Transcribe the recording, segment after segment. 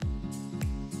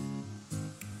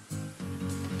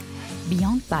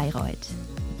Beyond Bayreuth.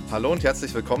 Hallo und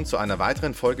herzlich willkommen zu einer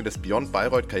weiteren Folge des Beyond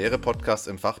Bayreuth Karriere-Podcasts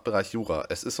im Fachbereich Jura.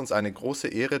 Es ist uns eine große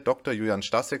Ehre, Dr. Julian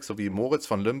Stasek sowie Moritz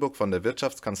von Limburg von der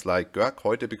Wirtschaftskanzlei Görg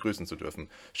heute begrüßen zu dürfen.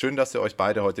 Schön, dass ihr euch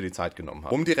beide heute die Zeit genommen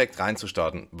habt. Um direkt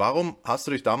reinzustarten, warum hast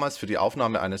du dich damals für die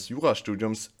Aufnahme eines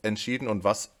Jurastudiums entschieden und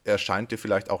was erscheint dir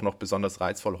vielleicht auch noch besonders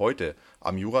reizvoll heute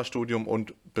am Jurastudium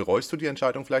und bereust du die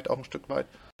Entscheidung vielleicht auch ein Stück weit?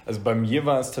 Also bei mir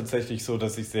war es tatsächlich so,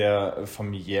 dass ich sehr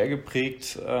familiär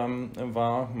geprägt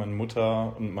war. Meine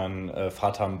Mutter und mein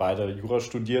Vater haben beide Jura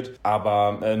studiert.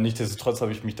 Aber nichtsdestotrotz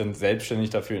habe ich mich dann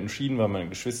selbstständig dafür entschieden, weil meine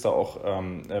Geschwister auch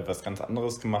was ganz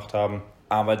anderes gemacht haben.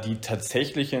 Aber die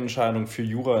tatsächliche Entscheidung für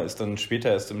Jura ist dann später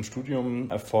erst im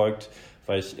Studium erfolgt,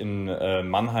 weil ich in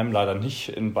Mannheim, leider nicht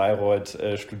in Bayreuth,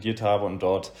 studiert habe und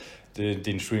dort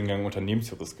den Studiengang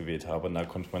Unternehmensjurist gewählt habe. Und da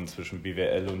konnte man zwischen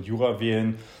BWL und Jura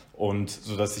wählen. Und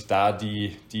so dass ich da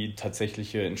die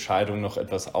tatsächliche Entscheidung noch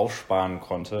etwas aufsparen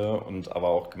konnte und aber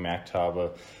auch gemerkt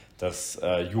habe, dass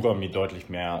Jura mir deutlich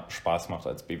mehr Spaß macht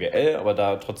als BWL, aber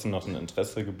da trotzdem noch ein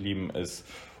Interesse geblieben ist.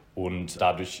 Und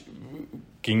dadurch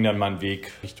ging dann mein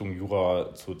Weg Richtung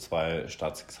Jura zu 2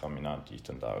 Staatsexamina, die ich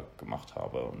dann da gemacht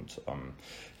habe. Und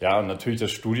und natürlich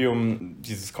das Studium,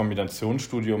 dieses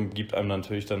Kombinationsstudium gibt einem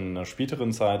natürlich dann in einer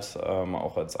späteren Zeit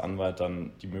auch als Anwalt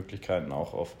dann die Möglichkeiten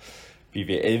auch auf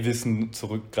BWL-Wissen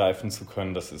zurückgreifen zu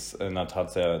können. Das ist in der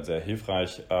Tat sehr, sehr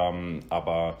hilfreich.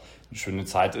 Aber eine schöne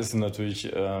Zeit ist natürlich,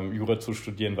 Jura zu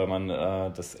studieren, weil man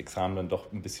das Examen dann doch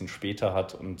ein bisschen später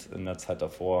hat und in der Zeit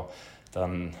davor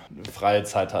dann freie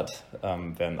Zeit hat,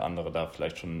 während andere da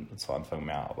vielleicht schon zu Anfang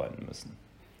mehr arbeiten müssen.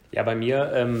 Ja, bei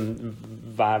mir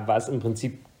war es im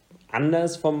Prinzip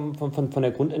anders von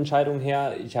der Grundentscheidung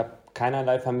her. Ich habe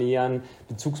keinerlei familiären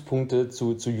Bezugspunkte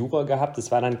zu Jura gehabt. Es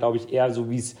war dann, glaube ich, eher so,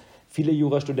 wie es viele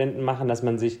Jurastudenten machen, dass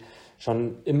man sich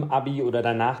schon im Abi oder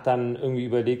danach dann irgendwie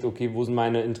überlegt, okay, wo sind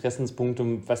meine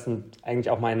Interessenspunkte, was sind eigentlich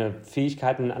auch meine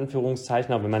Fähigkeiten in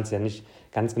Anführungszeichen, auch wenn man es ja nicht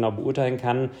ganz genau beurteilen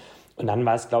kann. Und dann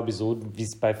war es, glaube ich, so, wie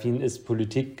es bei vielen ist,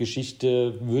 Politik,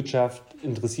 Geschichte, Wirtschaft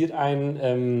interessiert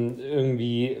einen.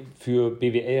 Irgendwie für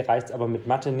BWL reicht es aber mit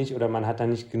Mathe nicht oder man hat da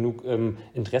nicht genug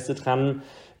Interesse dran.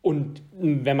 Und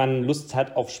wenn man Lust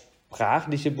hat auf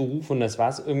sprachliche Berufe, und das war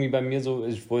es irgendwie bei mir so,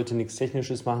 ich wollte nichts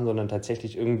Technisches machen, sondern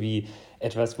tatsächlich irgendwie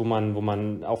etwas, wo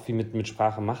man auch viel mit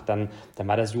Sprache macht, dann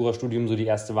war das Jurastudium so die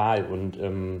erste Wahl und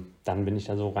dann bin ich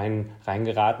da so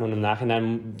reingeraten und im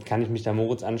Nachhinein kann ich mich da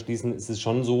Moritz anschließen, ist es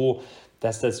schon so,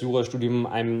 dass das Jurastudium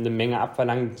einem eine Menge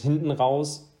abverlangt hinten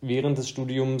raus. Während des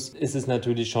Studiums ist es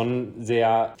natürlich schon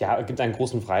gibt einen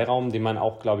großen Freiraum, den man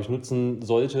auch, glaube ich, nutzen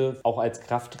sollte, auch als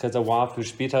Kraftreservoir für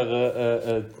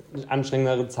spätere,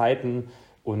 anstrengendere Zeiten.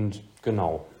 Und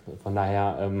genau, von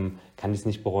daher kann ich es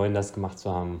nicht bereuen, das gemacht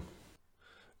zu haben.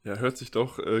 Ja, hört sich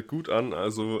doch gut an.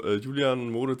 Also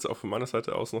Julian, Moritz, auch von meiner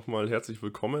Seite aus nochmal herzlich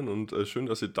willkommen und schön,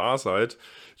 dass ihr da seid.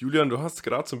 Julian, du hast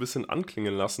gerade so ein bisschen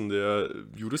anklingen lassen, der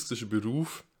juristische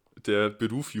Beruf. Der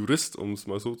Beruf Jurist, um es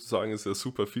mal so zu sagen, ist ja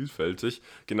super vielfältig.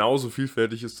 Genauso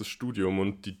vielfältig ist das Studium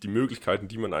und die Möglichkeiten,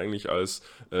 die man eigentlich als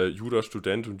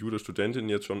Jurastudent und Jurastudentin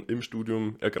jetzt schon im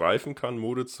Studium ergreifen kann.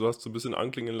 Moritz, du hast so ein bisschen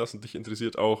anklingen lassen, dich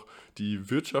interessiert auch die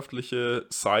wirtschaftliche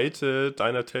Seite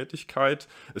deiner Tätigkeit.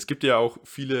 Es gibt ja auch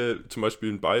viele, zum Beispiel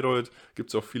in Bayreuth, gibt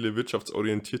es auch viele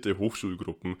wirtschaftsorientierte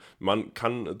Hochschulgruppen. Man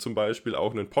kann zum Beispiel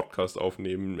auch einen Podcast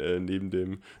aufnehmen neben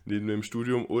dem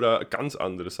Studium oder ganz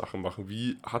andere Sachen machen.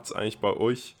 Wie hat es eigentlich bei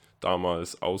euch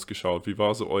damals ausgeschaut? Wie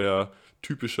war so euer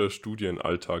typischer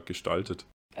Studienalltag gestaltet?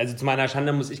 Also zu meiner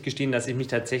Schande muss ich gestehen, dass ich mich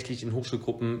tatsächlich in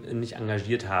Hochschulgruppen nicht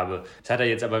engagiert habe. Es hat ja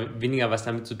jetzt aber weniger was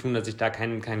damit zu tun, dass ich da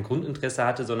kein Grundinteresse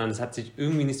hatte, sondern es hat sich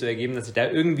irgendwie nicht so ergeben, dass ich da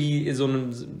irgendwie so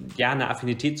eine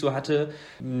Affinität zu hatte.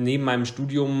 Neben meinem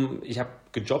Studium, ich habe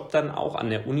gejobbt dann auch an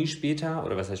der Uni später,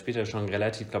 oder was heißt später, schon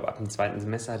relativ, glaube ab dem 2.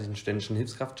 Semester hatte ich einen studentischen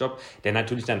Hilfskraftjob, der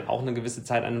natürlich dann auch eine gewisse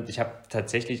Zeit annimmt. Ich habe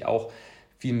tatsächlich auch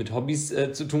viel mit Hobbys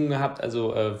zu tun gehabt,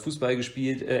 also Fußball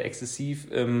gespielt, exzessiv,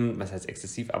 was heißt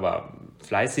exzessiv, aber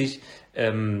fleißig.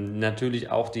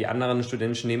 Natürlich auch die anderen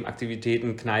studentischen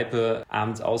Nebenaktivitäten, Kneipe,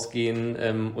 abends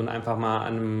ausgehen und einfach mal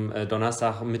an einem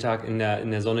Donnerstagmittag in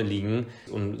der Sonne liegen.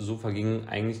 Und so verging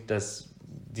eigentlich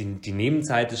die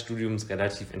Nebenzeit des Studiums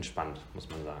relativ entspannt, muss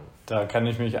man sagen. Da kann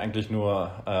ich mich eigentlich nur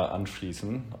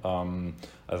anschließen.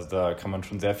 Also da kann man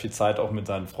schon sehr viel Zeit auch mit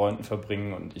seinen Freunden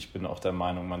verbringen und ich bin auch der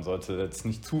Meinung, man sollte jetzt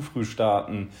nicht zu früh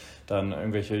starten, dann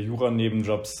irgendwelche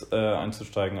Jura-Nebenjobs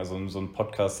einzusteigen. Also so ein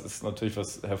Podcast ist natürlich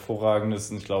was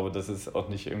Hervorragendes und ich glaube, das ist auch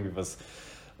nicht irgendwie was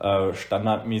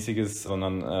Standardmäßiges,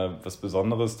 sondern was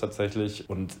Besonderes tatsächlich.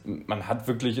 Und man hat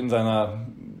wirklich in seiner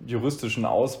juristischen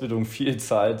Ausbildung viel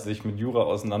Zeit, sich mit Jura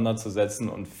auseinanderzusetzen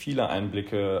und viele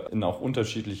Einblicke in auch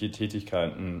unterschiedliche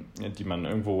Tätigkeiten, die man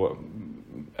irgendwo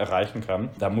erreichen kann.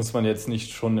 Da muss man jetzt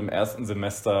nicht schon im ersten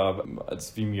Semester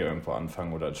als Vimir irgendwo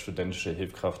anfangen oder als studentische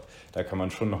Hilfskraft. Da kann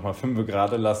man schon nochmal 5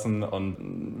 gerade lassen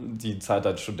und die Zeit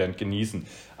als Student genießen.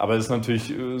 Aber es ist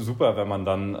natürlich super, wenn man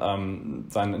dann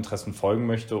seinen Interessen folgen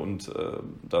möchte und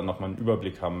dann nochmal einen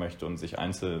Überblick haben möchte und sich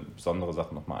besondere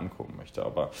Sachen nochmal angucken möchte.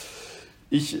 Aber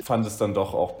ich fand es dann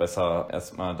doch auch besser,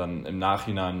 erstmal dann im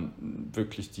Nachhinein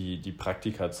wirklich die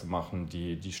Praktika zu machen,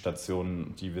 die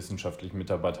Stationen, die wissenschaftlichen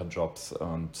Mitarbeiterjobs.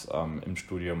 Und im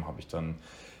Studium habe ich dann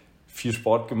viel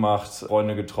Sport gemacht,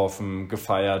 Freunde getroffen,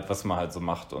 gefeiert, was man halt so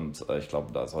macht. Und ich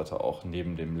glaube, da sollte auch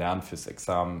neben dem Lernen fürs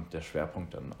Examen der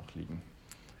Schwerpunkt dann auch liegen.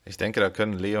 Ich denke, da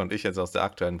können Leo und ich jetzt aus der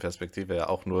aktuellen Perspektive ja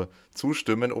auch nur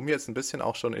zustimmen, um jetzt ein bisschen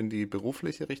auch schon in die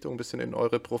berufliche Richtung, ein bisschen in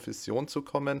eure Profession zu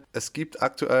kommen. Es gibt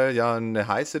aktuell ja eine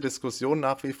heiße Diskussion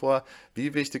nach wie vor,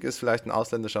 wie wichtig ist vielleicht ein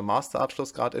ausländischer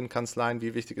Masterabschluss gerade in Kanzleien,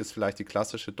 wie wichtig ist vielleicht die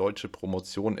klassische deutsche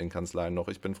Promotion in Kanzleien noch.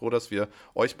 Ich bin froh, dass wir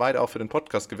euch beide auch für den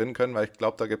Podcast gewinnen können, weil ich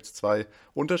glaube, da gibt es 2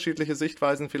 unterschiedliche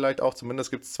Sichtweisen vielleicht auch, zumindest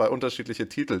gibt es 2 unterschiedliche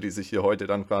Titel, die sich hier heute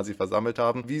dann quasi versammelt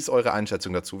haben. Wie ist eure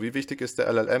Einschätzung dazu? Wie wichtig ist der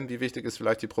LLM? Wie wichtig ist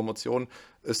vielleicht die Promotion?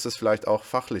 Ist es vielleicht auch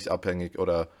fachlich abhängig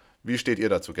oder wie steht ihr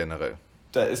dazu generell?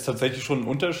 Da ist tatsächlich schon ein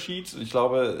Unterschied. Ich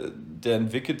glaube, der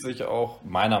entwickelt sich auch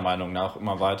meiner Meinung nach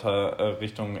immer weiter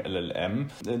Richtung LLM,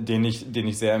 den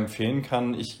ich sehr empfehlen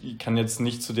kann. Ich kann jetzt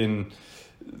nicht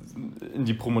in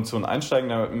die Promotion einsteigen,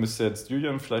 da müsste jetzt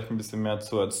Julian vielleicht ein bisschen mehr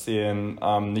zu erzählen.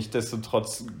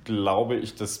 Nichtsdestotrotz glaube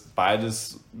ich, dass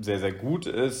beides sehr, sehr gut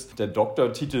ist. Der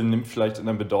Doktortitel nimmt vielleicht in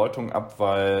der Bedeutung ab,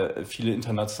 weil viele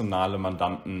internationale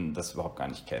Mandanten das überhaupt gar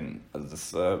nicht kennen. Also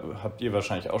das habt ihr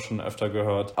wahrscheinlich auch schon öfter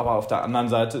gehört. Aber auf der anderen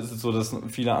Seite ist es so, dass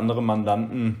viele andere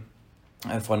Mandanten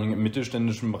vor allem im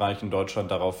mittelständischen Bereich in Deutschland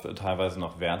darauf teilweise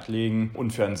noch Wert legen. Und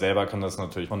für einen selber kann das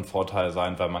natürlich von Vorteil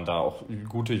sein, weil man da auch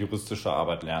gute juristische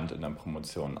Arbeit lernt in der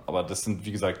Promotion. Aber das sind,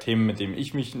 wie gesagt, Themen, mit denen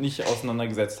ich mich nicht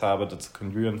auseinandergesetzt habe. Dazu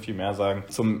kann Julian viel mehr sagen.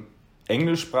 Zum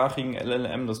englischsprachigen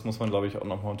LLM, das muss man, glaube ich, auch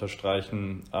nochmal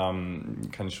unterstreichen,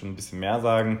 kann ich schon ein bisschen mehr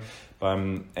sagen.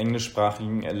 Beim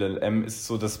englischsprachigen LLM ist es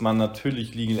so, dass man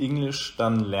natürlich Legal English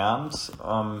dann lernt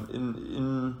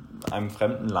in einem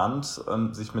fremden Land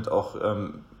und sich mit auch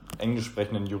englisch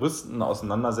sprechenden Juristen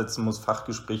auseinandersetzen muss,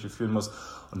 Fachgespräche führen muss.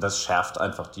 Und das schärft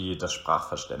einfach das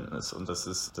Sprachverständnis. Und das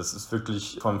ist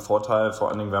wirklich von Vorteil, vor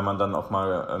allen Dingen, wenn man dann auch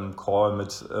mal einen Call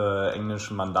mit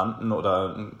englischen Mandanten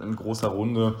oder in großer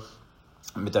Runde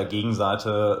mit der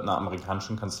Gegenseite einer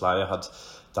amerikanischen Kanzlei hat,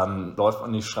 dann läuft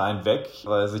man nicht schreiend weg,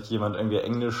 weil sich jemand irgendwie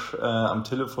Englisch am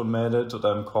Telefon meldet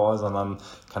oder im Call, sondern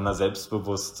kann da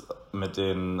selbstbewusst mit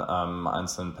den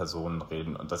einzelnen Personen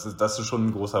reden. Und das ist schon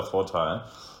ein großer Vorteil,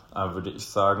 würde ich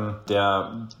sagen.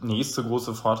 Der nächste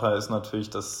große Vorteil ist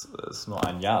natürlich, dass es nur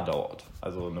ein Jahr dauert.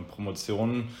 Also eine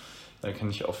Promotion, da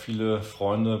kenne ich auch viele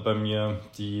Freunde bei mir,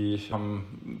 die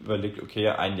haben überlegt, okay,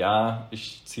 ein Jahr,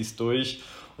 ich ziehe es durch.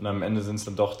 Und am Ende sind es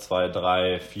dann doch 2,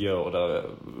 3, 4 oder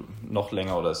noch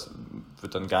länger oder es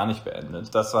wird dann gar nicht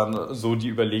beendet. Das waren so die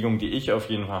Überlegungen, die ich auf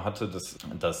jeden Fall hatte,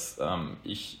 dass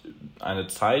ich eine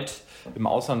Zeit im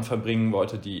Ausland verbringen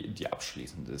wollte, die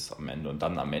abschließend ist am Ende. Und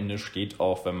dann am Ende steht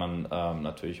auch, wenn man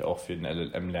natürlich auch für den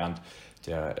LLM lernt,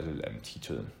 der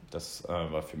LLM-Titel. Das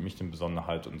war für mich eine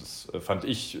Besonderheit und das fand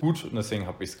ich gut und deswegen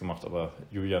habe ich es gemacht. Aber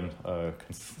Julian,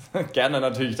 kannst gerne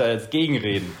natürlich da jetzt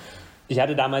gegenreden. Ich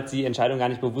hatte damals die Entscheidung gar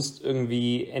nicht bewusst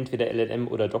irgendwie entweder LLM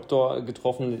oder Doktor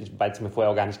getroffen, weil es mir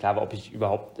vorher auch gar nicht klar war, ob ich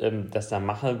überhaupt das dann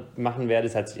machen werde.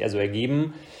 Es hat sich eher so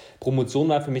ergeben. Promotion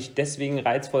war für mich deswegen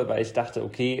reizvoll, weil ich dachte,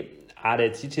 okay,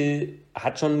 der Titel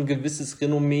hat schon ein gewisses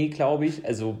Renommee, glaube ich.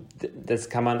 Also das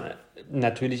kann man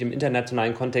natürlich im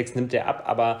internationalen Kontext, nimmt der ab,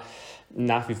 aber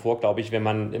nach wie vor, glaube ich, wenn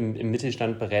man im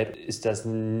Mittelstand berät, ist das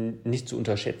nicht zu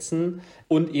unterschätzen.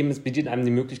 Und eben, es bietet einem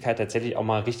die Möglichkeit, tatsächlich auch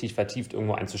mal richtig vertieft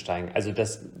irgendwo einzusteigen. Also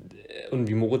das, und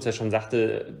wie Moritz ja schon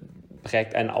sagte,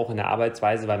 prägt einen auch in der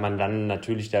Arbeitsweise, weil man dann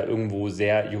natürlich da irgendwo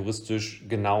sehr juristisch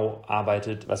genau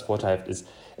arbeitet, was vorteilhaft ist.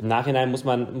 Im Nachhinein muss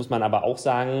man aber auch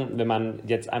sagen, wenn man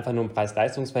jetzt einfach nur ein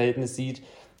Preis-Leistungs-Verhältnis sieht,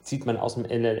 zieht man aus dem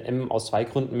LLM aus 2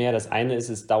 Gründen mehr. Das eine ist,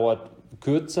 es dauert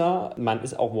kürzer, man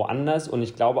ist auch woanders und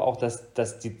ich glaube auch,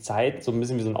 dass die Zeit so ein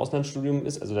bisschen wie so ein Auslandsstudium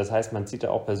ist. Also das heißt, man zieht da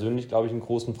auch persönlich, glaube ich, einen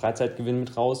großen Freizeitgewinn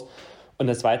mit raus. Und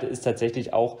das Zweite ist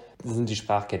tatsächlich auch, sind die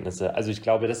Sprachkenntnisse. Also ich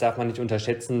glaube, das darf man nicht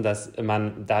unterschätzen, dass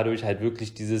man dadurch halt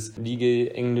wirklich dieses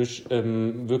Legal Englisch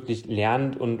wirklich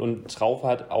lernt und drauf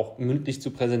hat, auch mündlich zu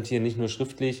präsentieren, nicht nur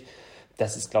schriftlich.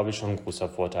 Das ist, glaube ich, schon ein großer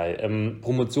Vorteil.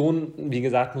 Promotion, wie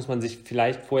gesagt, muss man sich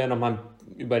vielleicht vorher nochmal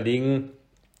überlegen,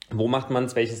 wo macht man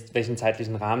es, welchen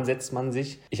zeitlichen Rahmen setzt man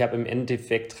sich. Ich habe im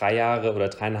Endeffekt 3 Jahre oder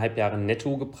 3,5 Jahre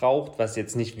netto gebraucht, was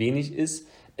jetzt nicht wenig ist.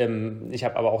 Ich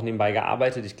habe aber auch nebenbei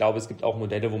gearbeitet. Ich glaube, es gibt auch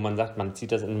Modelle, wo man sagt, man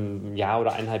zieht das in einem Jahr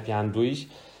oder 1,5 Jahren durch.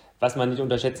 Was man nicht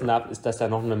unterschätzen darf, ist, dass da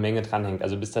noch eine Menge dranhängt.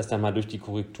 Also bis das dann mal durch die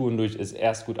Korrekturen durch ist,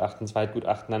 Erstgutachten,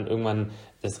 Zweitgutachten, dann irgendwann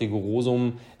das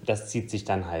Rigorosum, das zieht sich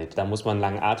dann halt. Da muss man einen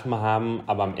langen Atem haben,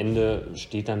 aber am Ende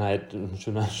steht dann halt ein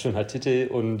schöner Titel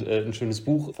und ein schönes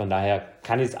Buch. Von daher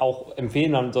kann ich es auch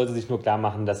empfehlen, man sollte sich nur klar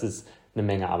machen, dass es eine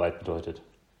Menge Arbeit bedeutet.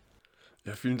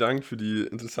 Ja, vielen Dank für die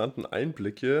interessanten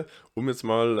Einblicke. Um jetzt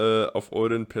mal auf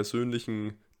euren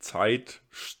persönlichen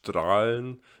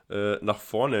Zeitstrahlen nach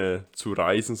vorne zu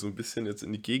reisen, so ein bisschen jetzt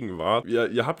in die Gegenwart.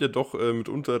 Ihr habt ja doch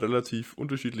mitunter relativ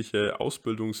unterschiedliche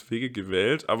Ausbildungswege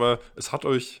gewählt, aber es hat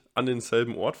euch an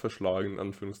denselben Ort verschlagen, in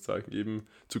Anführungszeichen, eben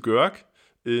zu Görg,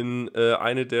 in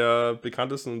eine der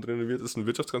bekanntesten und renoviertesten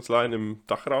Wirtschaftskanzleien im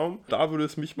Dachraum. Da würde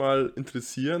es mich mal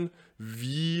interessieren,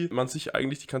 wie man sich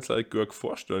eigentlich die Kanzlei Görg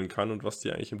vorstellen kann und was die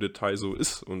eigentlich im Detail so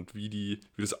ist und wie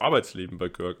das Arbeitsleben bei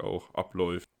Görg auch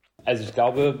abläuft. Also ich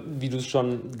glaube, wie du es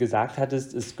schon gesagt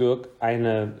hattest, ist Görg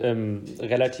eine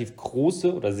relativ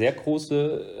große oder sehr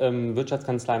große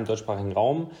Wirtschaftskanzlei im deutschsprachigen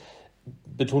Raum.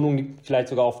 Betonung liegt vielleicht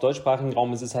sogar auf deutschsprachigen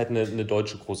Raum, es ist halt eine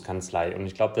deutsche Großkanzlei. Und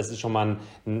ich glaube, das ist schon mal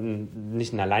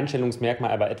nicht ein Alleinstellungsmerkmal,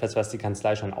 aber etwas, was die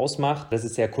Kanzlei schon ausmacht. Das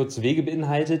ist sehr kurze Wege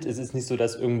beinhaltet. Es ist nicht so,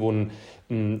 dass irgendwo ein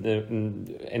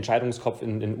Entscheidungskopf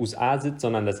in den USA sitzt,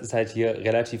 sondern das ist halt hier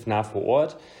relativ nah vor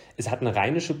Ort. Es hat eine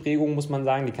rheinische Prägung, muss man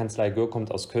sagen. Die Kanzlei Görg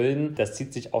kommt aus Köln. Das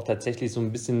zieht sich auch tatsächlich so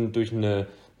ein bisschen durch eine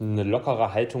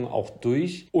lockere Haltung auch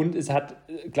durch. Und es hat,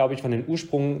 glaube ich, von den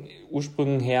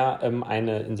Ursprüngen her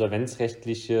eine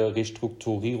insolvenzrechtliche,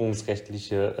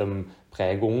 restrukturierungsrechtliche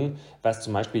Prägung, was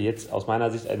zum Beispiel jetzt aus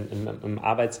meiner Sicht im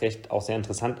Arbeitsrecht auch sehr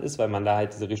interessant ist, weil man da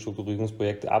halt diese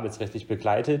Restrukturierungsprojekte arbeitsrechtlich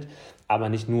begleitet. Aber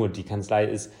nicht nur. Die Kanzlei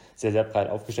ist sehr, sehr breit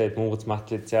aufgestellt. Moritz macht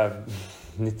jetzt ja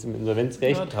nichts im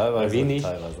Insolvenzrecht. Ja, teilweise. Wenig.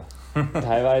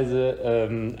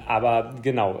 Teilweise, aber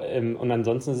genau. Und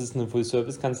ansonsten ist es eine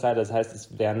Full-Service-Kanzlei, das heißt,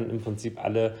 es werden im Prinzip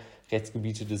alle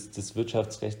Rechtsgebiete des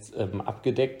Wirtschaftsrechts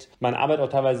abgedeckt. Man arbeitet auch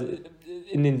teilweise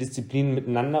in den Disziplinen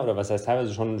miteinander, oder was heißt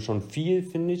teilweise schon viel,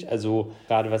 finde ich. Also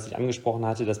gerade was ich angesprochen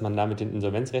hatte, dass man da mit den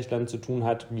Insolvenzrechtlern zu tun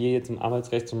hat, wir jetzt im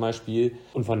Arbeitsrecht zum Beispiel.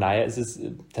 Und von daher ist es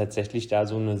tatsächlich da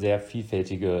so eine sehr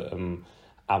vielfältige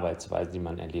Arbeitsweise, die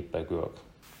man erlebt bei Görg.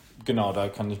 Genau, da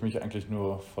kann ich mich eigentlich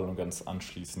nur voll und ganz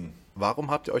anschließen.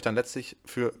 Warum habt ihr euch dann letztlich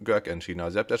für Görg entschieden?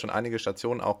 Also ihr habt ja schon einige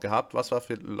Stationen auch gehabt. Was war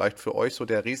vielleicht für euch so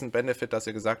der Riesen-Benefit, dass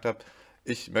ihr gesagt habt,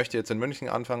 ich möchte jetzt in München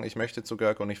anfangen, ich möchte zu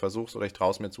Görg und ich versuche es oder ich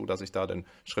traue es mir zu, dass ich da den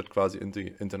Schritt quasi in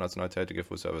die international tätige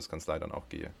Full-Service-Kanzlei dann auch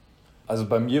gehe? Also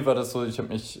bei mir war das so, ich habe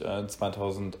mich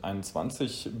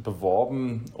 2021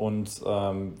 beworben und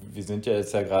wir sind ja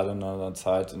jetzt ja gerade in einer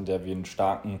Zeit, in der wir einen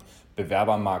starken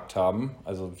Bewerbermarkt haben.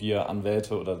 Also wir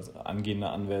Anwälte oder angehende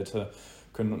Anwälte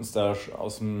können uns da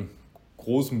aus einem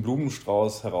großen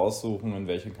Blumenstrauß heraussuchen, in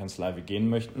welche Kanzlei wir gehen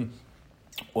möchten.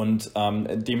 Und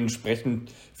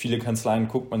dementsprechend viele Kanzleien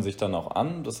guckt man sich dann auch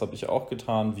an. Das habe ich auch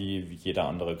getan, wie jeder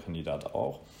andere Kandidat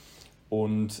auch.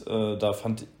 Und da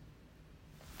fand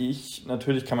ich,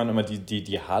 natürlich kann man immer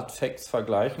die Hard Facts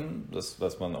vergleichen, das,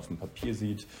 was man auf dem Papier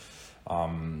sieht.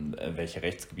 Welche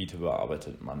Rechtsgebiete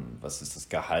bearbeitet man, was ist das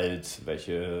Gehalt,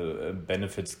 welche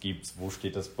Benefits gibt es, wo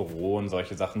steht das Büro und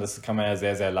solche Sachen. Das kann man ja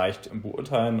sehr, sehr leicht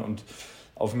beurteilen und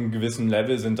auf einem gewissen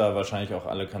Level sind da wahrscheinlich auch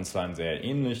alle Kanzleien sehr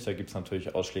ähnlich. Da gibt es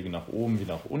natürlich Ausschläge nach oben wie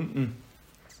nach unten.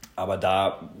 Aber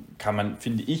da kann man,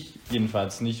 finde ich,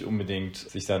 jedenfalls nicht unbedingt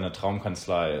sich seine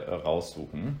Traumkanzlei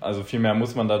raussuchen. Also vielmehr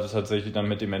muss man da tatsächlich dann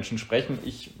mit den Menschen sprechen.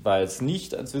 Ich war jetzt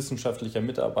nicht als wissenschaftlicher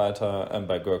Mitarbeiter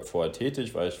bei Görg vorher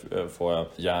tätig, weil ich vorher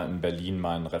ja in Berlin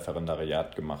mein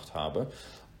Referendariat gemacht habe.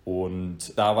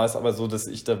 Und da war es aber so, dass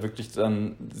ich da wirklich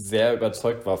dann sehr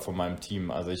überzeugt war von meinem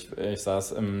Team. Also ich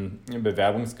saß im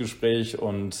Bewerbungsgespräch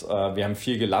und wir haben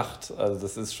viel gelacht. Also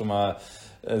das ist schon mal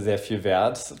sehr viel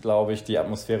wert, glaube ich. Die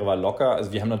Atmosphäre war locker.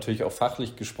 Also wir haben natürlich auch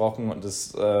fachlich gesprochen und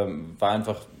es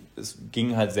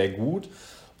ging halt sehr gut.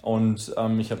 Und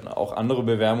ich habe auch andere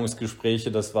Bewerbungsgespräche,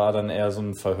 das war dann eher so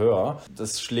ein Verhör.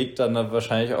 Das schlägt dann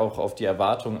wahrscheinlich auch auf die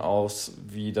Erwartung aus,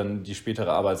 wie dann die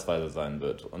spätere Arbeitsweise sein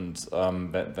wird. Und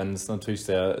wenn es natürlich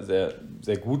sehr, sehr,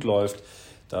 sehr gut läuft,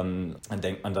 dann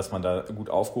denkt man, dass man da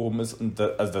gut aufgehoben ist. Und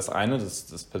also das eine,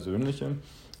 das Persönliche.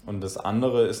 Und das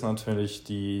andere ist natürlich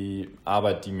die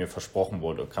Arbeit, die mir versprochen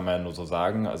wurde. Kann man ja nur so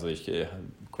sagen. Also ich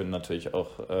könnte natürlich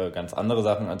auch ganz andere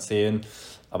Sachen erzählen.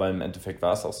 Aber im Endeffekt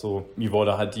war es auch so, mir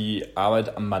wurde halt die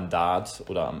Arbeit am Mandat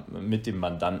oder mit dem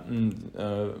Mandanten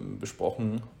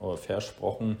besprochen oder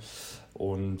versprochen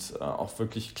und auch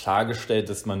wirklich klargestellt,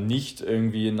 dass man nicht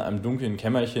irgendwie in einem dunklen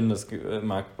Kämmerchen, das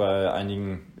mag bei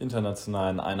einigen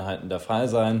internationalen Einheiten der Fall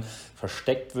sein,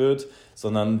 versteckt wird,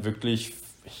 sondern wirklich,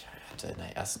 ich hatte in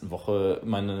der ersten Woche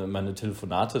meine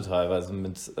Telefonate teilweise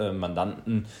mit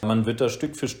Mandanten. Man wird da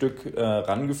Stück für Stück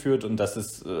rangeführt und das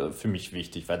ist für mich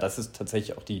wichtig, weil das ist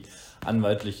tatsächlich auch die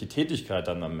anwaltliche Tätigkeit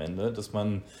dann am Ende, dass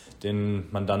man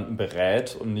den Mandanten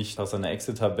berät und nicht aus seiner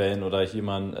Excel-Tabellen oder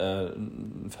jemand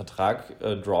einen Vertrag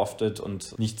draftet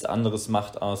und nichts anderes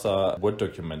macht, außer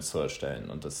Word-Documents zu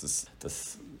erstellen. Und das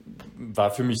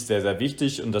war für mich sehr, sehr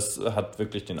wichtig und das hat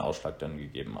wirklich den Ausschlag dann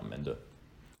gegeben am Ende.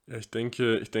 Ja, ich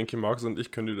denke, Markus und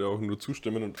ich können dir da auch nur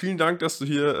zustimmen. Und vielen Dank, dass du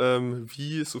hier,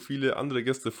 wie so viele andere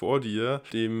Gäste vor dir,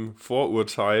 dem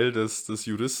Vorurteil des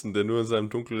Juristen, der nur in seinem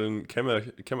dunklen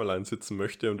Kämmerlein sitzen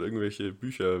möchte und irgendwelche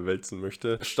Bücher wälzen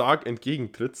möchte, stark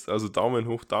entgegentrittst. Also Daumen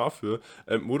hoch dafür.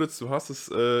 Moritz, du hast es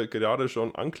gerade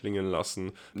schon anklingen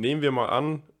lassen. Nehmen wir mal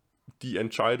an, die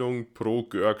Entscheidung pro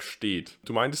Görg steht.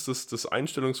 Du meintest, dass das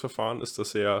Einstellungsverfahren ist da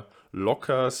sehr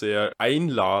locker, sehr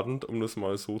einladend, um das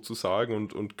mal so zu sagen.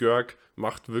 Und Görg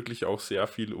macht wirklich auch sehr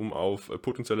viel, um auf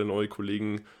potenzielle neue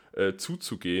Kollegen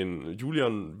zuzugehen.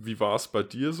 Julian, wie war es bei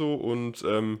dir so? Und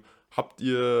habt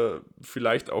ihr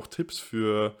vielleicht auch Tipps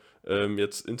für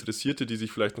jetzt Interessierte, die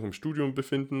sich vielleicht noch im Studium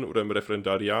befinden oder im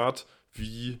Referendariat,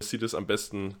 wie sie das am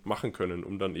besten machen können,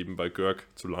 um dann eben bei Görg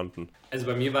zu landen? Also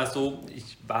bei mir war es so,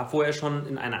 ich war vorher schon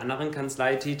in einer anderen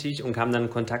Kanzlei tätig und kam dann in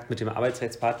Kontakt mit dem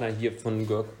Arbeitsrechtspartner hier von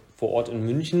Görg vor Ort in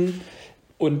München.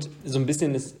 Und so ein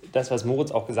bisschen ist das, was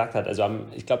Moritz auch gesagt hat. Also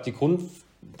ich glaube,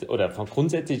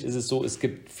 grundsätzlich ist es so, es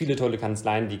gibt viele tolle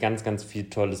Kanzleien, die ganz, ganz viel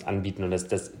Tolles anbieten. Und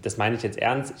das meine ich jetzt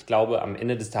ernst. Ich glaube, am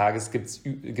Ende des Tages gibt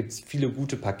es viele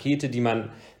gute Pakete, die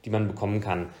man bekommen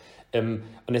kann. Und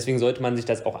deswegen sollte man sich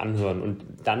das auch anhören. Und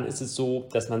dann ist es so,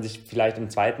 dass man sich vielleicht im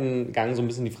zweiten Gang so ein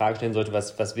bisschen die Frage stellen sollte,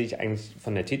 was will ich eigentlich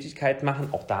von der Tätigkeit machen?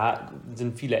 Auch da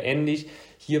sind viele ähnlich.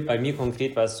 Hier bei mir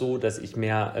konkret war es so, dass ich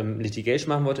mehr Litigation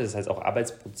machen wollte, das heißt auch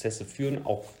Arbeitsprozesse führen,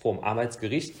 auch vor dem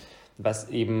Arbeitsgericht, was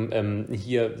eben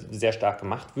hier sehr stark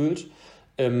gemacht wird.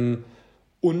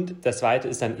 Und das Zweite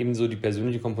ist dann eben so die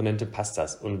persönliche Komponente, passt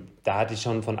das? Und da hatte ich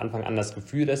schon von Anfang an das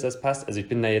Gefühl, dass das passt. Also ich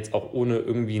bin da jetzt auch ohne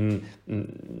irgendwie ein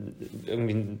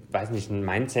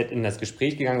Mindset in das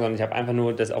Gespräch gegangen, sondern ich habe einfach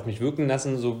nur das auf mich wirken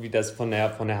lassen, so wie das von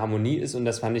der Harmonie ist. Und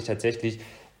das fand ich tatsächlich,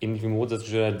 ähnlich wie Moritz das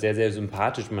gesagt hat, sehr, sehr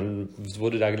sympathisch. Es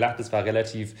wurde da gelacht, es war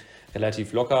relativ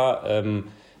locker.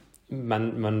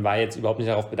 Man war jetzt überhaupt nicht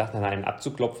darauf bedacht, an einen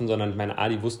abzuklopfen, sondern ich meine, A,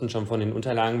 die wussten schon von den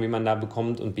Unterlagen, wie man da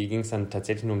bekommt, und B, ging es dann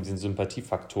tatsächlich nur um diese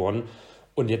Sympathiefaktoren.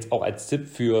 Und jetzt auch als Tipp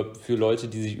für Leute,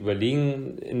 die sich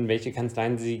überlegen, in welche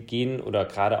Kanzleien sie gehen oder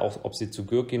gerade auch, ob sie zu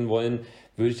Görg gehen wollen,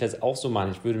 würde ich das auch so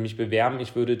machen. Ich würde mich bewerben,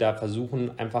 ich würde da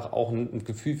versuchen, einfach auch ein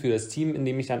Gefühl für das Team, in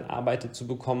dem ich dann arbeite, zu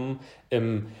bekommen.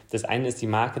 Das eine ist die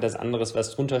Marke, das andere ist,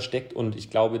 was drunter steckt, und ich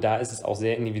glaube, da ist es auch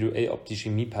sehr individuell, ob die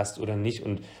Chemie passt oder nicht,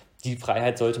 und die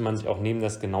Freiheit sollte man sich auch nehmen,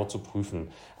 das genau zu prüfen.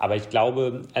 Aber ich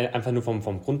glaube, einfach nur vom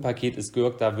Grundpaket ist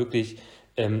Görg da wirklich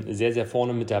sehr, sehr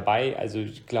vorne mit dabei. Also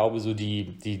ich glaube, so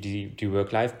die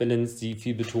Work-Life-Balance, die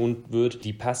viel betont wird,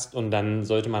 die passt, und dann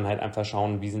sollte man halt einfach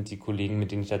schauen, wie sind die Kollegen,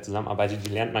 mit denen ich da zusammenarbeite, die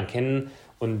lernt man kennen,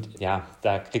 und ja,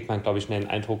 da kriegt man, glaube ich, schnell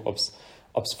einen Eindruck, ob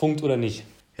es funkt oder nicht.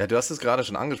 Ja, du hast es gerade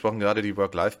schon angesprochen, gerade die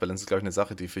Work-Life-Balance ist, glaube ich, eine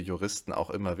Sache, die für Juristen auch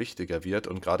immer wichtiger wird,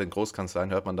 und gerade in Großkanzleien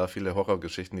hört man da viele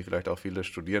Horrorgeschichten, die vielleicht auch viele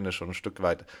Studierende schon ein Stück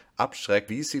weit abschreckt.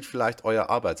 Wie sieht vielleicht euer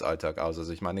Arbeitsalltag aus?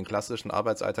 Also ich meine, den klassischen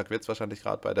Arbeitsalltag wird es wahrscheinlich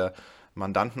gerade bei der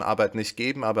Mandantenarbeit nicht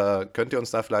geben, aber könnt ihr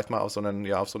uns da vielleicht mal auf so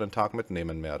einen Tag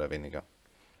mitnehmen, mehr oder weniger?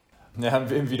 Ja,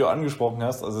 wie du angesprochen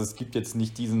hast, also es gibt jetzt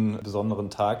nicht diesen besonderen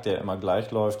Tag, der immer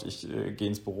gleich läuft. Ich gehe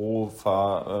ins Büro,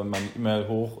 fahre meine E-Mail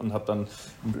hoch und habe dann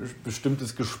ein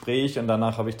bestimmtes Gespräch, und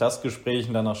danach habe ich das Gespräch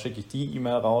und danach schicke ich die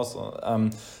E-Mail raus,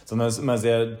 sondern es ist immer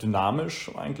sehr dynamisch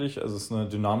eigentlich. Also es ist eine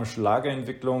dynamische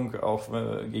Lageentwicklung, auch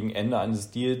gegen Ende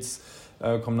eines Deals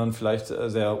kommen dann vielleicht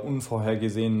sehr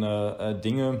unvorhergesehene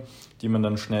Dinge, die man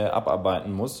dann schnell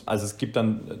abarbeiten muss. Also es gibt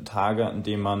dann Tage, an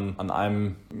denen man an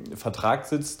einem Vertrag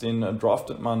sitzt, den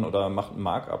draftet man oder macht ein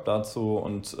Markup dazu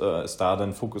und ist da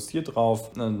dann fokussiert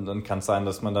drauf. Dann kann es sein,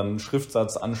 dass man dann einen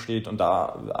Schriftsatz ansteht, und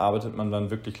da arbeitet man dann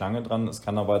wirklich lange dran. Es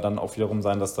kann aber dann auch wiederum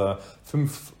sein, dass da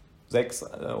 5, 6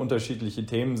 unterschiedliche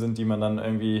Themen sind, die man dann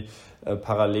irgendwie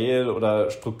parallel oder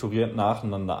strukturiert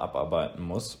nacheinander abarbeiten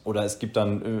muss. Oder es gibt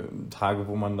dann Tage,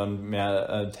 wo man dann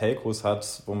mehr Telcos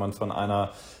hat, wo man von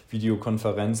einer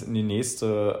Videokonferenz in die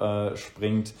nächste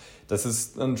springt. Das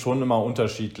ist dann schon immer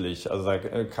unterschiedlich. Also da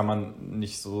kann man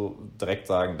nicht so direkt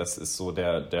sagen, das ist so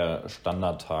der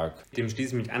Standardtag. Dem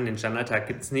schließe ich mich an. Den Standardtag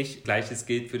gibt es nicht. Gleiches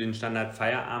gilt für den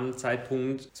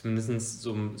Standard-Feierabendzeitpunkt. Zumindest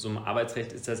so im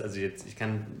Arbeitsrecht ist das. Also ich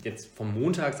kann jetzt vom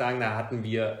Montag sagen, da hatten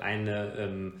wir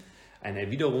eine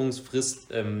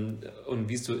Erwiderungsfrist und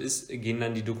wie es so ist, gehen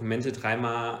dann die Dokumente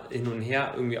dreimal hin und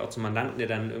her, irgendwie auch zum Mandanten, der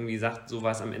dann irgendwie sagt, so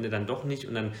war es am Ende dann doch nicht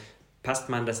und dann passt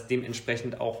man das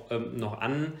dementsprechend auch noch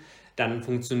an. Dann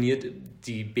funktioniert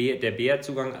der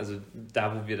BR-Zugang, also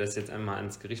da, wo wir das jetzt einmal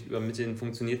ans Gericht übermitteln,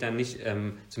 funktioniert dann nicht,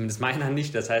 zumindest meiner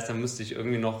nicht. Das heißt, dann müsste ich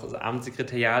irgendwie noch das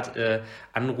Abendsekretariat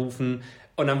anrufen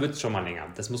und dann wird es schon mal länger.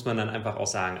 Das muss man dann einfach auch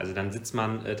sagen. Also dann sitzt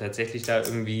man tatsächlich da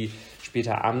irgendwie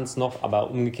später abends noch, aber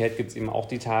umgekehrt gibt es eben auch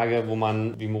die Tage, wo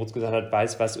man, wie Moritz gesagt hat,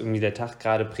 weiß, was irgendwie der Tag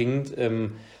gerade bringt.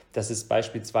 Dass es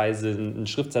beispielsweise ein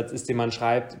Schriftsatz ist, den man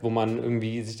schreibt, wo man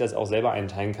irgendwie sich das auch selber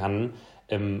einteilen kann.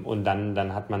 Und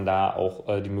dann hat man da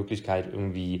auch die Möglichkeit,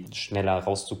 irgendwie schneller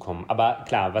rauszukommen. Aber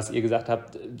klar, was ihr gesagt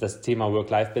habt, das Thema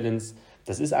Work-Life-Balance,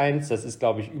 das ist,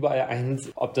 glaube ich, überall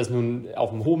eins. Ob das nun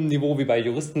auf einem hohen Niveau wie bei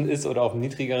Juristen ist oder auf einem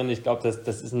niedrigeren, ich glaube,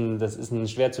 das ist ein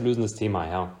schwer zu lösendes Thema,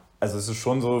 ja. Also es ist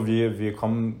schon so, wir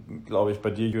kommen, glaube ich,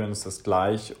 bei dir, Jürgen, ist das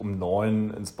gleich um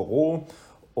 9 ins Büro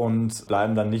und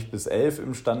bleiben dann nicht bis 11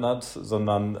 im Standard,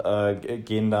 sondern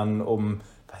gehen dann um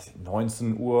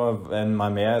 19 Uhr, wenn mal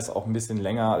mehr ist, auch ein bisschen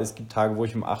länger. Es gibt Tage, wo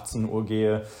ich um 18 Uhr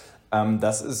gehe.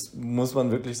 Das ist, muss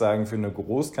man wirklich sagen, für eine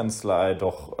Großkanzlei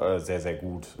doch sehr, sehr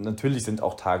gut. Natürlich sind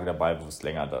auch Tage dabei, wo es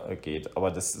länger geht,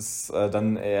 aber das ist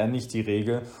dann eher nicht die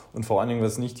Regel. Und vor allen Dingen,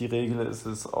 was nicht die Regel ist,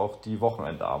 ist auch die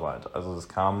Wochenendarbeit. Also das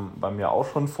kam bei mir auch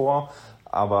schon vor.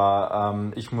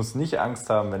 Aber ich muss nicht Angst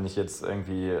haben, wenn ich jetzt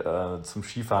irgendwie zum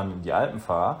Skifahren in die Alpen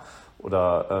fahre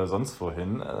oder sonst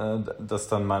wohin, dass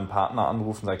dann mein Partner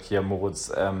anruft und sagt, hier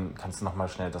Moritz, kannst du nochmal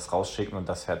schnell das rausschicken und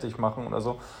das fertig machen oder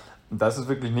so. Das ist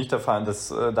wirklich nicht der Fall. Das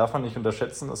darf man nicht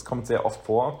unterschätzen. Das kommt sehr oft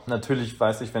vor. Natürlich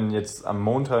weiß ich, wenn jetzt am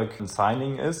Montag ein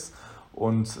Signing ist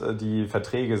und die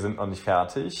Verträge sind noch nicht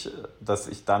fertig, dass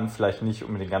ich dann vielleicht nicht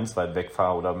unbedingt ganz weit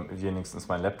wegfahre oder wenigstens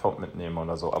meinen Laptop mitnehme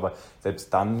oder so. Aber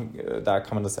selbst dann, da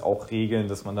kann man das ja auch regeln,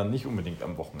 dass man dann nicht unbedingt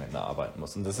am Wochenende arbeiten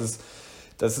muss. Und das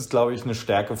ist, glaube ich, eine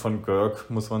Stärke von Görg,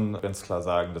 muss man ganz klar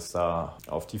sagen, dass da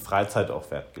auf die Freizeit auch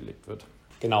Wert gelegt wird.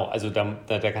 Genau, also da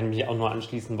kann ich mich auch nur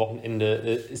anschließen, Wochenende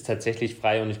ist tatsächlich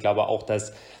frei und ich glaube auch,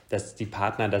 dass die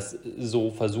Partner das so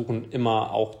versuchen,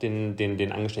 immer auch den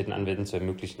angestellten Anwälten zu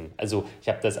ermöglichen. Also ich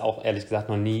habe das auch ehrlich gesagt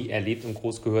noch nie erlebt und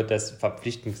groß gehört, dass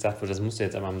verpflichtend gesagt wird, das musst du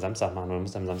jetzt einmal am Samstag machen oder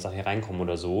musst am Samstag hier reinkommen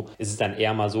oder so. Es ist dann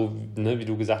eher mal so, ne, wie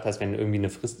du gesagt hast, wenn irgendwie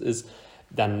eine Frist ist,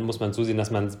 dann muss man zusehen, dass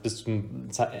man es bis zum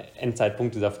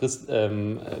Endzeitpunkt dieser Frist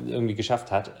irgendwie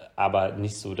geschafft hat, aber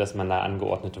nicht so, dass man da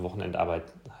angeordnete Wochenendarbeit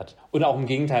hat. Und auch im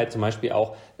Gegenteil, zum Beispiel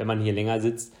auch, wenn man hier länger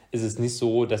sitzt, ist es nicht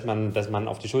so, dass man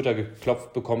auf die Schulter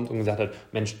geklopft bekommt und gesagt hat,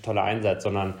 Mensch, toller Einsatz,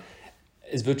 sondern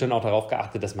es wird schon auch darauf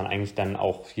geachtet, dass man eigentlich dann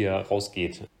auch hier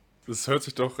rausgeht. Das hört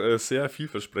sich doch sehr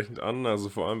vielversprechend an, also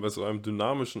vor allem bei so einem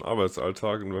dynamischen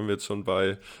Arbeitsalltag. Und wenn wir jetzt schon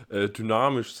bei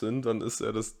dynamisch sind, dann ist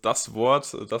ja das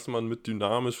Wort, das man mit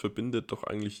dynamisch verbindet, doch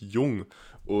eigentlich jung.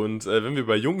 Und wenn wir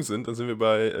bei jung sind, dann sind wir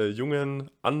bei jungen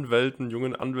Anwälten,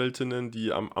 jungen Anwältinnen,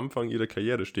 die am Anfang ihrer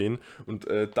Karriere stehen. Und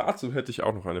dazu hätte ich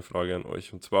auch noch eine Frage an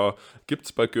euch. Und zwar, gibt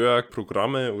es bei Görg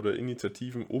Programme oder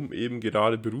Initiativen, um eben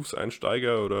gerade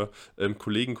Berufseinsteiger oder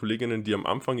Kollegen, Kolleginnen, die am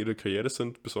Anfang ihrer Karriere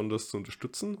sind, besonders zu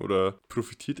unterstützen? Oder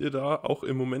profitiert ihr da auch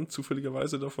im Moment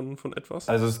zufälligerweise davon von etwas?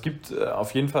 Also es gibt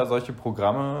auf jeden Fall solche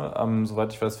Programme,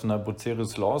 soweit ich weiß, von der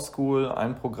Bucerius Law School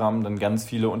ein Programm, dann ganz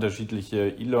viele unterschiedliche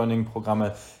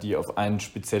E-Learning-Programme, die auf ein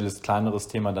spezielles, kleineres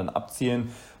Thema dann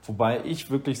abzielen. Wobei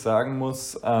ich wirklich sagen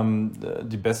muss,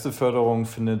 die beste Förderung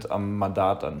findet am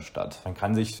Mandat dann statt. Man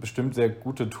kann sich bestimmt sehr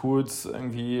gute Tools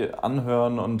irgendwie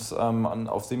anhören und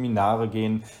auf Seminare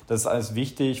gehen. Das ist alles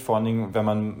wichtig, vor allen Dingen, wenn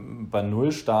man bei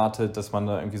Null startet, dass man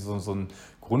da irgendwie so ein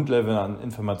Grundlevel an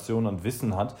Informationen und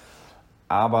Wissen hat.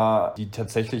 Aber die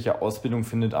tatsächliche Ausbildung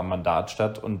findet am Mandat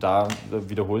statt und da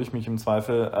wiederhole ich mich im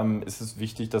Zweifel, ist es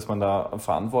wichtig, dass man da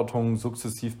Verantwortung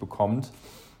sukzessiv bekommt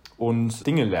und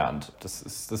Dinge lernt. Das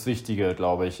ist das Wichtige,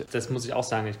 glaube ich. Das muss ich auch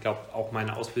sagen. Ich glaube, auch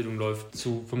meine Ausbildung läuft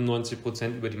zu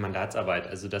 95% über die Mandatsarbeit.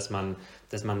 Also, dass man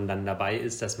dann dabei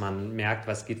ist, dass man merkt,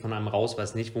 was geht von einem raus,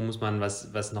 was nicht, wo muss man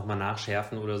was nochmal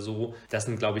nachschärfen oder so. Das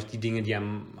sind, glaube ich, die Dinge, die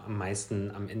am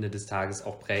meisten am Ende des Tages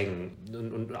auch prägen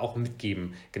und auch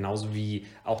mitgeben. Genauso wie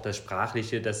auch das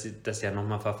Sprachliche, dass ja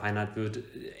nochmal verfeinert wird.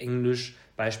 Englisch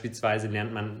beispielsweise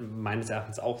lernt man meines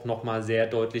Erachtens auch nochmal sehr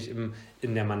deutlich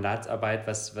in der Mandatsarbeit,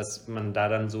 was man da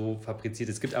dann so fabriziert.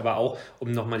 Es gibt aber auch,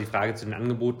 um nochmal die Frage zu den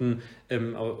Angeboten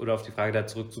oder auf die Frage da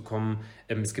zurückzukommen,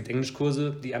 es gibt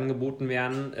Englischkurse, die angeboten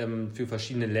werden für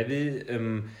verschiedene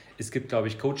Level. Es gibt, glaube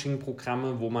ich,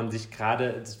 Coaching-Programme, wo man sich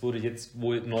gerade, das wurde jetzt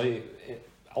wohl neu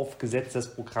aufgesetzt,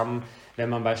 das Programm, wenn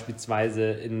man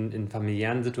beispielsweise in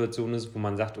familiären Situationen ist, wo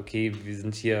man sagt, okay, wir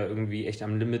sind hier irgendwie echt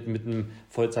am Limit mit einem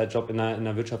Vollzeitjob in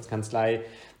einer Wirtschaftskanzlei,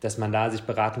 dass man da sich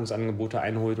Beratungsangebote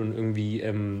einholt und irgendwie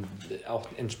auch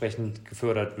entsprechend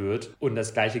gefördert wird. Und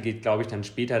das Gleiche geht, glaube ich, dann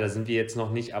später, da sind wir jetzt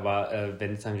noch nicht, aber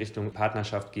wenn es dann Richtung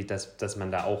Partnerschaft geht, dass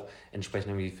man da auch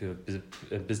entsprechend irgendwie für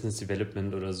Business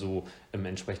Development oder so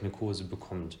entsprechende Kurse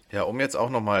bekommt. Ja, um jetzt auch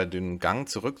nochmal den Gang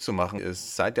zurückzumachen,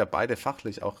 seid ja beide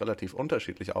fachlich auch relativ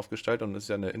unterschiedlich aufgestellt und ist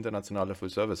ja eine internationale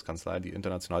Full-Service-Kanzlei, die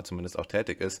international zumindest auch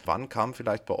tätig ist. Wann kam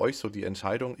vielleicht bei euch so die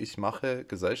Entscheidung, ich mache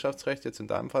Gesellschaftsrecht, jetzt in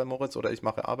deinem Fall Moritz, oder ich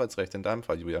mache Arbeitsrecht, in deinem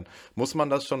Fall Julian? Muss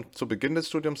man das schon zu Beginn des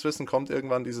Studiums wissen? Kommt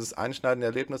irgendwann dieses einschneidende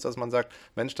Erlebnis, dass man sagt,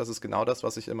 Mensch, das ist genau das,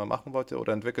 was ich immer machen wollte?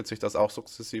 Oder entwickelt sich das auch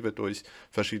sukzessive durch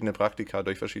verschiedene Praktika,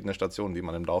 durch verschiedene Stationen, die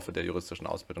man im Laufe der juristischen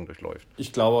Ausbildung durchläuft?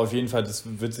 Ich glaube auf jeden Fall,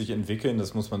 das wird sich entwickeln.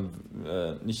 Das muss man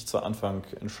nicht zu Anfang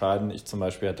entscheiden. Ich zum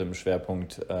Beispiel hatte im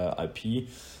Schwerpunkt IP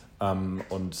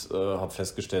und habe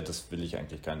festgestellt, das will ich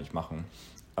eigentlich gar nicht machen.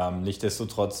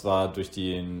 Nichtsdestotrotz war durch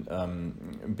den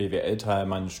BWL-Teil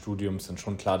meines Studiums dann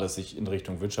schon klar, dass ich in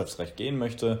Richtung Wirtschaftsrecht gehen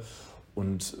möchte.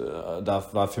 Und da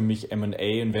war für mich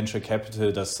M&A und Venture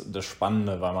Capital das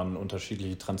Spannende, weil man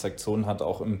unterschiedliche Transaktionen hat,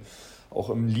 auch im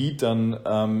Lead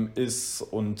dann ist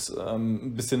und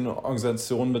ein bisschen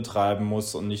Organisation betreiben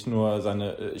muss und nicht nur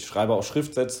ich schreibe auch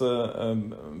Schriftsätze,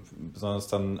 besonders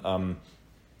dann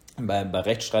bei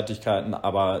Rechtsstreitigkeiten,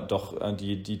 aber doch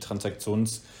die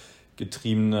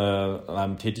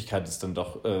transaktionsgetriebene Tätigkeit ist dann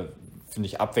doch, finde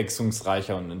ich,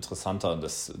 abwechslungsreicher und interessanter.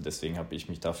 Deswegen habe ich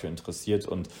mich dafür interessiert.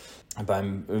 Und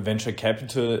beim Venture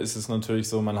Capital ist es natürlich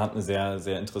so, man hat eine sehr,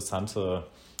 sehr interessante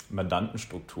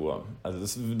Mandantenstruktur. Also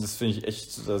das finde ich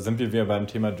echt, da sind wir wieder beim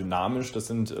Thema dynamisch. Das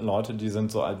sind Leute, die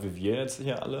sind so alt wie wir jetzt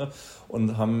hier alle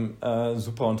und haben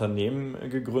super Unternehmen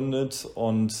gegründet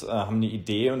und haben eine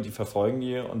Idee und die verfolgen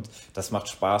die, und das macht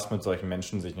Spaß, mit solchen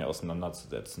Menschen sich nicht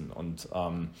auseinanderzusetzen. Und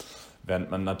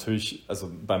während man natürlich, also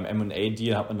beim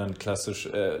M&A-Deal hat man dann klassisch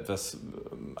etwas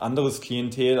anderes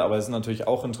Klientel, aber es ist natürlich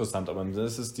auch interessant. Aber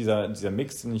das ist dieser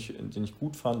Mix, den ich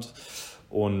gut fand,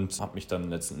 und habe mich dann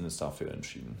letzten Endes dafür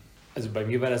entschieden. Also bei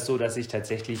mir war das so, dass ich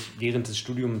tatsächlich während des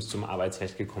Studiums zum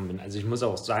Arbeitsrecht gekommen bin. Also ich muss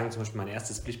auch sagen, zum Beispiel mein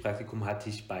erstes Pflichtpraktikum hatte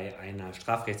ich bei einer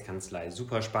Strafrechtskanzlei.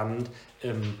 Super spannend.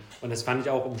 Und das fand ich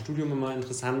auch im Studium immer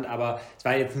interessant. Aber es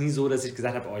war jetzt nie so, dass ich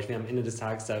gesagt habe, ich will am Ende des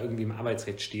Tages da irgendwie im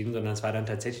Arbeitsrecht stehen, sondern es war dann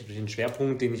tatsächlich durch den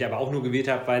Schwerpunkt, den ich aber auch nur gewählt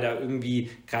habe, weil da irgendwie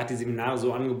gerade die Seminare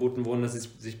so angeboten wurden, dass es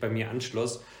sich bei mir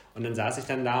anschloss. Und dann saß ich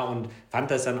dann da und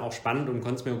fand das dann auch spannend und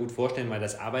konnte es mir gut vorstellen, weil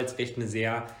das Arbeitsrecht eine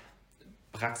sehr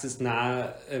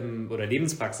praxisnahe oder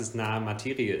lebenspraxisnahe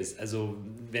Materie ist. Also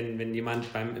wenn jemand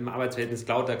im Arbeitsverhältnis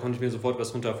klaut, da konnte ich mir sofort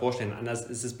was drunter vorstellen. Anders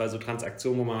ist es bei so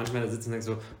Transaktionen, wo man manchmal da sitzt und denkt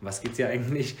so, um was geht's hier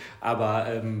eigentlich?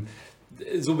 Aber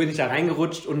so bin ich da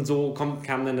reingerutscht und so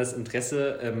kam dann das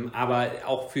Interesse, aber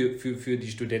auch für die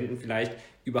Studenten vielleicht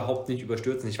überhaupt nicht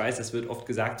überstürzen. Ich weiß, es wird oft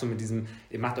gesagt, so mit diesem,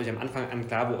 ihr macht euch am Anfang an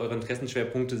klar, wo eure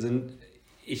Interessenschwerpunkte sind.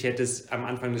 Ich hätte es am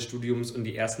Anfang des Studiums und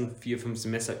die ersten 4-5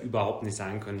 Semester überhaupt nicht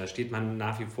sagen können. Da steht man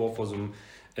nach wie vor so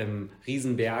einem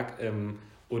Riesenberg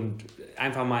und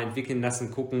einfach mal entwickeln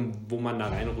lassen, gucken, wo man da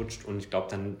reinrutscht, und ich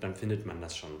glaube, dann findet man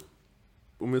das schon.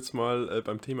 Um jetzt mal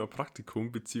beim Thema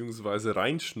Praktikum bzw.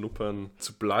 reinschnuppern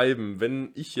zu bleiben, wenn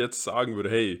ich jetzt sagen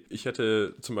würde, hey, ich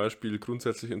hätte zum Beispiel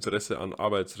grundsätzlich Interesse an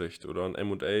Arbeitsrecht oder an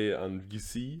M&A, an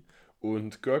VC,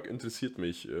 und GERC interessiert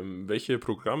mich, welche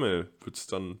Programme wird es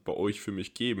dann bei euch für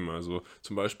mich geben? Also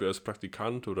zum Beispiel als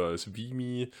Praktikant oder als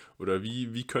VMI, oder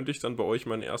wie könnte ich dann bei euch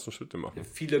meine ersten Schritte machen?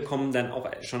 Viele kommen dann auch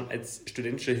schon als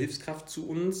studentische Hilfskraft zu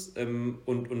uns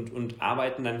und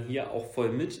arbeiten dann hier auch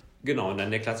voll mit. Genau, und dann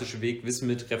der klassische Weg, Wissen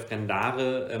mit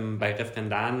Referendare. Bei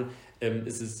Referendaren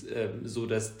ist es so,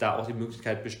 dass da auch die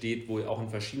Möglichkeit besteht, wohl auch in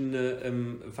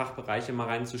verschiedene Fachbereiche mal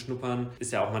reinzuschnuppern.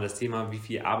 Ist ja auch mal das Thema, wie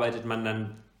viel arbeitet man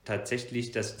dann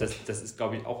tatsächlich, das ist,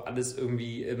 glaube ich, auch alles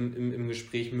irgendwie im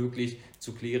Gespräch möglich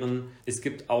zu klären. Es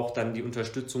gibt auch dann die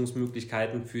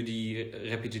Unterstützungsmöglichkeiten für die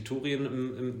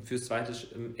Repetitorien fürs zweite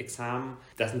Examen.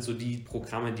 Das sind so die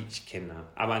Programme, die ich kenne.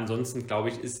 Aber ansonsten, glaube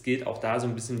ich, es gilt auch da so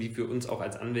ein bisschen wie für uns auch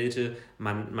als Anwälte.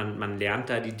 Man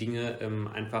lernt da die Dinge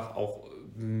einfach auch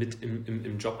mit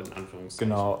im Job, in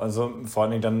Anführungszeichen. Genau, also vor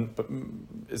allen Dingen dann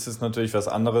ist es natürlich was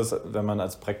anderes, wenn man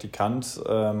als Praktikant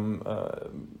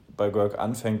bei Görg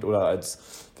anfängt oder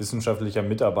als wissenschaftlicher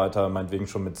Mitarbeiter, meinetwegen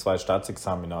schon mit 2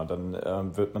 Staatsexamina, dann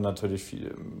wird man natürlich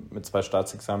mit 2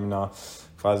 Staatsexamina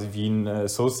quasi wie ein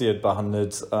Associate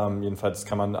behandelt. Jedenfalls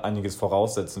kann man einiges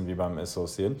voraussetzen wie beim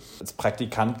Associate. Als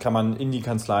Praktikant kann man in die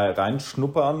Kanzlei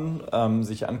reinschnuppern,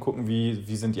 sich angucken,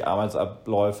 wie sind die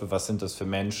Arbeitsabläufe, was sind das für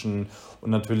Menschen, und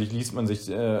natürlich liest man sich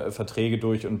Verträge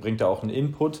durch und bringt da auch einen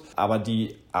Input, aber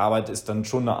die Arbeit ist dann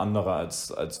schon eine andere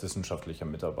als wissenschaftlicher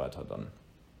Mitarbeiter dann.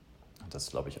 Das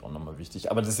ist, glaube ich, auch nochmal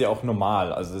wichtig. Aber das ist ja auch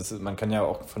normal. Also man kann ja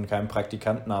auch von keinem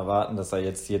Praktikanten erwarten, dass er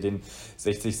jetzt hier den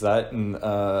 60 Seiten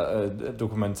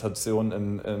Dokumentation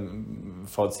im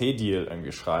VC-Deal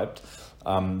irgendwie schreibt.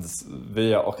 Das will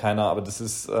ja auch keiner, aber das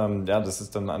ist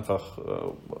dann einfach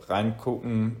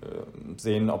reingucken,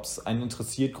 sehen, ob es einen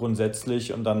interessiert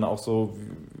grundsätzlich, und dann auch so,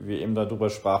 wie wir eben darüber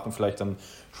sprachen, vielleicht dann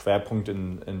Schwerpunkt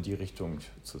in die Richtung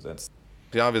zu setzen.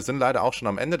 Ja, wir sind leider auch schon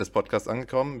am Ende des Podcasts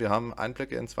angekommen. Wir haben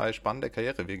Einblicke in 2 spannende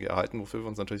Karrierewege erhalten, wofür wir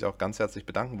uns natürlich auch ganz herzlich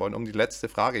bedanken wollen. Um die letzte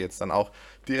Frage jetzt dann auch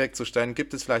direkt zu stellen,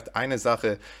 gibt es vielleicht eine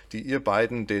Sache, die ihr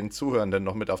beiden den Zuhörenden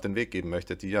noch mit auf den Weg geben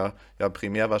möchtet, die ja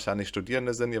primär wahrscheinlich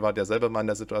Studierende sind? Ihr wart ja selber mal in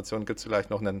der Situation. Gibt es vielleicht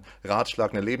noch einen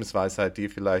Ratschlag, eine Lebensweisheit, die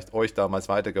vielleicht euch damals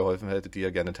weitergeholfen hätte, die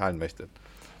ihr gerne teilen möchtet?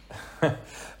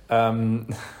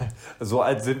 So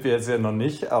alt sind wir jetzt ja noch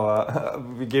nicht, aber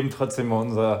wir geben trotzdem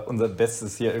mal unser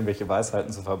Bestes, hier irgendwelche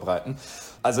Weisheiten zu verbreiten.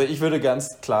 Also ich würde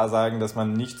ganz klar sagen, dass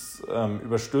man nichts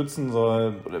überstürzen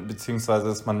soll, beziehungsweise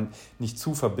dass man nicht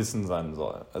zu verbissen sein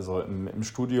soll. Also im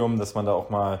Studium, dass man da auch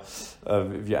mal,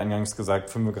 wie eingangs gesagt,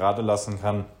 5 gerade lassen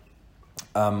kann.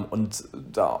 Und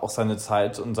da auch seine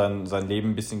Zeit und sein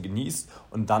Leben ein bisschen genießt,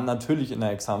 und dann natürlich in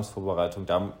der Examensvorbereitung,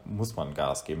 da muss man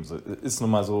Gas geben. So, ist nun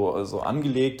mal so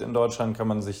angelegt in Deutschland, kann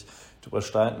man sich darüber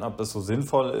streiten, ob das so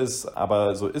sinnvoll ist,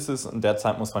 aber so ist es. In der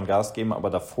Zeit muss man Gas geben, aber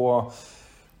davor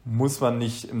muss man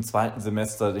nicht im 2.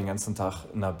 Semester den ganzen Tag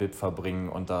in der Bib verbringen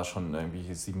und da schon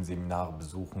irgendwie 7 Seminare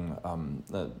besuchen.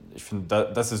 Ich finde,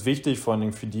 das ist wichtig, vor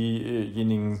allem für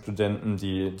diejenigen Studenten,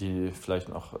 die vielleicht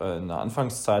noch in der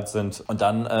Anfangszeit sind. Und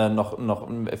dann noch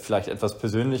vielleicht etwas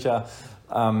persönlicher,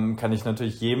 kann ich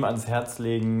natürlich jedem ans Herz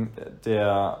legen,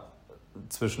 der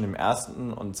zwischen dem 1.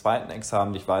 und 2.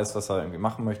 Examen nicht weiß, was er irgendwie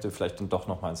machen möchte, vielleicht dann doch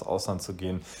noch mal ins Ausland zu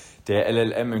gehen. Der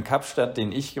LLM in Kapstadt,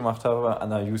 den ich gemacht habe an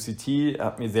der UCT,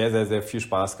 hat mir sehr, sehr, sehr viel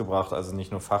Spaß gebracht. Also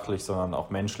nicht nur fachlich, sondern auch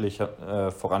menschlich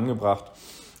vorangebracht.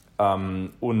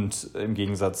 Und im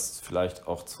Gegensatz vielleicht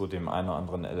auch zu dem einen oder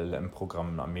anderen LLM-Programm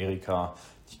in Amerika,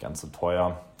 nicht ganz so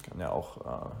teuer,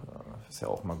 ist ja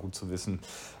auch mal gut zu wissen.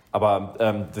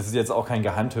 Aber das ist jetzt auch kein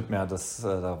Geheimtipp mehr,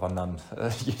 da wandern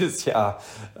jedes Jahr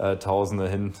Tausende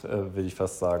hin, will ich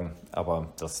fast sagen. Aber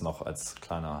das noch als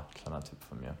kleiner Tipp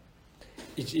von mir.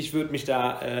 Ich würde mich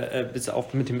da bis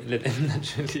auf mit dem LLM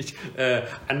natürlich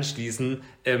anschließen,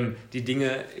 die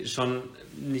Dinge schon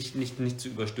nicht zu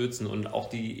überstürzen und auch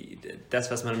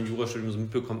das, was man im Jurastudium so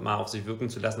mitbekommt, mal auf sich wirken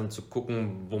zu lassen und zu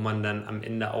gucken, wo man dann am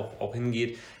Ende auch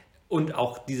hingeht. Und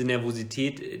auch diese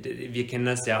Nervosität, wir kennen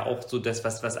das ja auch so, das,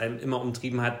 was einem immer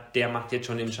umtrieben hat, der macht jetzt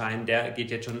schon den Schein, der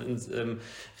geht jetzt schon ins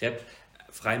Rep.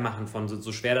 Freimachen von,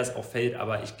 so schwer das auch fällt,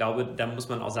 aber ich glaube, da muss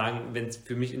man auch sagen, wenn es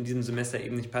für mich in diesem Semester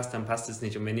eben nicht passt, dann passt es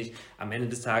nicht, und wenn ich am Ende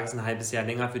des Tages ein halbes Jahr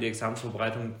länger für die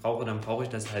Examensvorbereitung brauche, dann brauche ich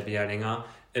das halbe Jahr länger,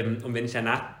 und wenn ich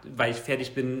danach, weil ich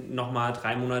fertig bin, nochmal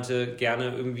 3 Monate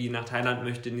gerne irgendwie nach Thailand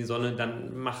möchte in die Sonne,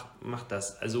 dann mach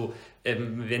das. Also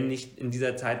wenn nicht in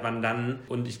dieser Zeit, wann dann?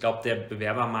 Und ich glaube, der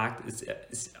Bewerbermarkt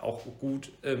ist auch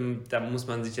gut. Da muss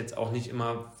man sich jetzt auch nicht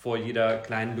immer vor jeder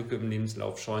kleinen Lücke im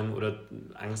Lebenslauf scheuen oder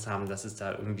Angst haben, dass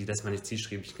man nicht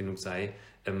zielstrebig genug sei.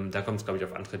 Da kommt es, glaube ich,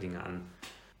 auf andere Dinge an.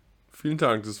 Vielen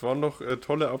Dank, das waren noch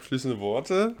tolle abschließende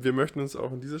Worte. Wir möchten uns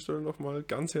auch an dieser Stelle nochmal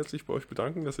ganz herzlich bei euch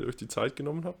bedanken, dass ihr euch die Zeit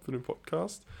genommen habt für den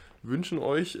Podcast. Wünschen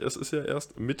euch, es ist ja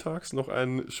erst mittags, noch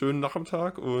einen schönen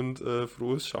Nachmittag und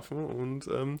frohes Schaffen, und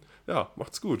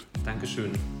macht's gut.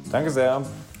 Dankeschön. Danke sehr.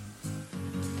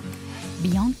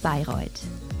 Beyond Bayreuth,